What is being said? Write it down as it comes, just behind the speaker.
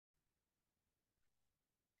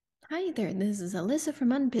Hi there, this is Alyssa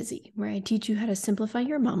from Unbusy, where I teach you how to simplify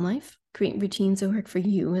your mom life, create routines that work for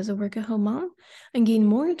you as a work-at-home mom, and gain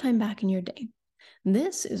more time back in your day.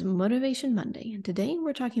 This is Motivation Monday, and today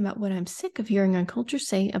we're talking about what I'm sick of hearing our culture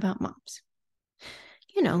say about moms.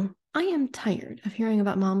 I am tired of hearing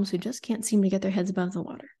about moms who just can't seem to get their heads above the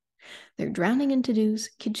water. They're drowning in to-dos,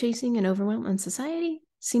 kid chasing, and overwhelm, and society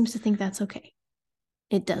seems to think that's okay.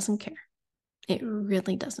 It doesn't care. It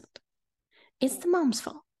really doesn't. It's the mom's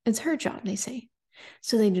fault. It's her job, they say.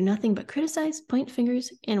 So they do nothing but criticize, point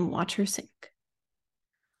fingers, and watch her sink.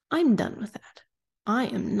 I'm done with that. I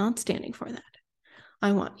am not standing for that.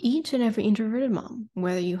 I want each and every introverted mom,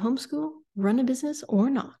 whether you homeschool, run a business, or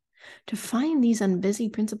not, to find these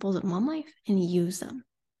Unbusy principles of mom life and use them.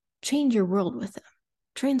 Change your world with them.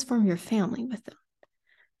 Transform your family with them.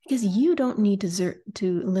 Because you don't need to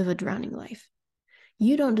live a drowning life.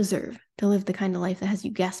 You don't deserve to live the kind of life that has you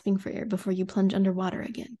gasping for air before you plunge underwater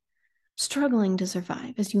again, struggling to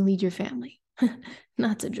survive as you lead your family.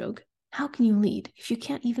 Not a joke. How can you lead if you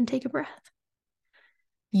can't even take a breath?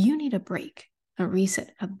 You need a break, a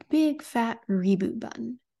reset, a big fat reboot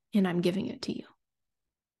button, and I'm giving it to you.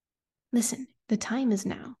 Listen, the time is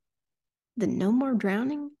now. The no more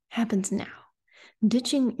drowning happens now.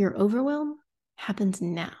 Ditching your overwhelm happens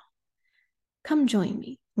now. Come join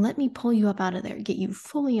me. Let me pull you up out of there, get you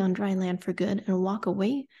fully on dry land for good, and walk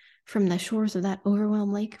away from the shores of that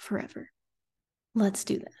overwhelmed lake forever. Let's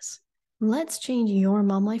do this. Let's change your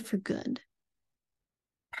mom life for good,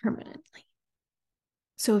 permanently.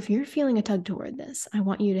 So if you're feeling a tug toward this, I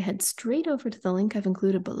want you to head straight over to the link I've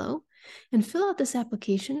included below and fill out this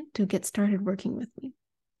application to get started working with me.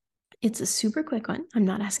 It's a super quick one. I'm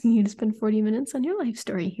not asking you to spend 40 minutes on your life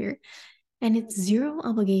story here, and it's zero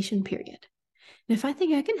obligation, period. And if I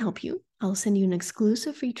think I can help you, I'll send you an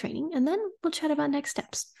exclusive free training, and then we'll chat about next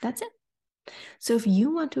steps. That's it. So if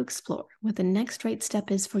you want to explore what the next right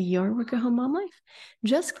step is for your work-at-home mom life,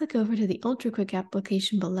 just click over to the ultra quick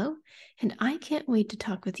application below, and I can't wait to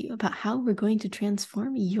talk with you about how we're going to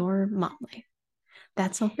transform your mom life.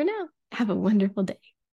 That's all for now. Have a wonderful day.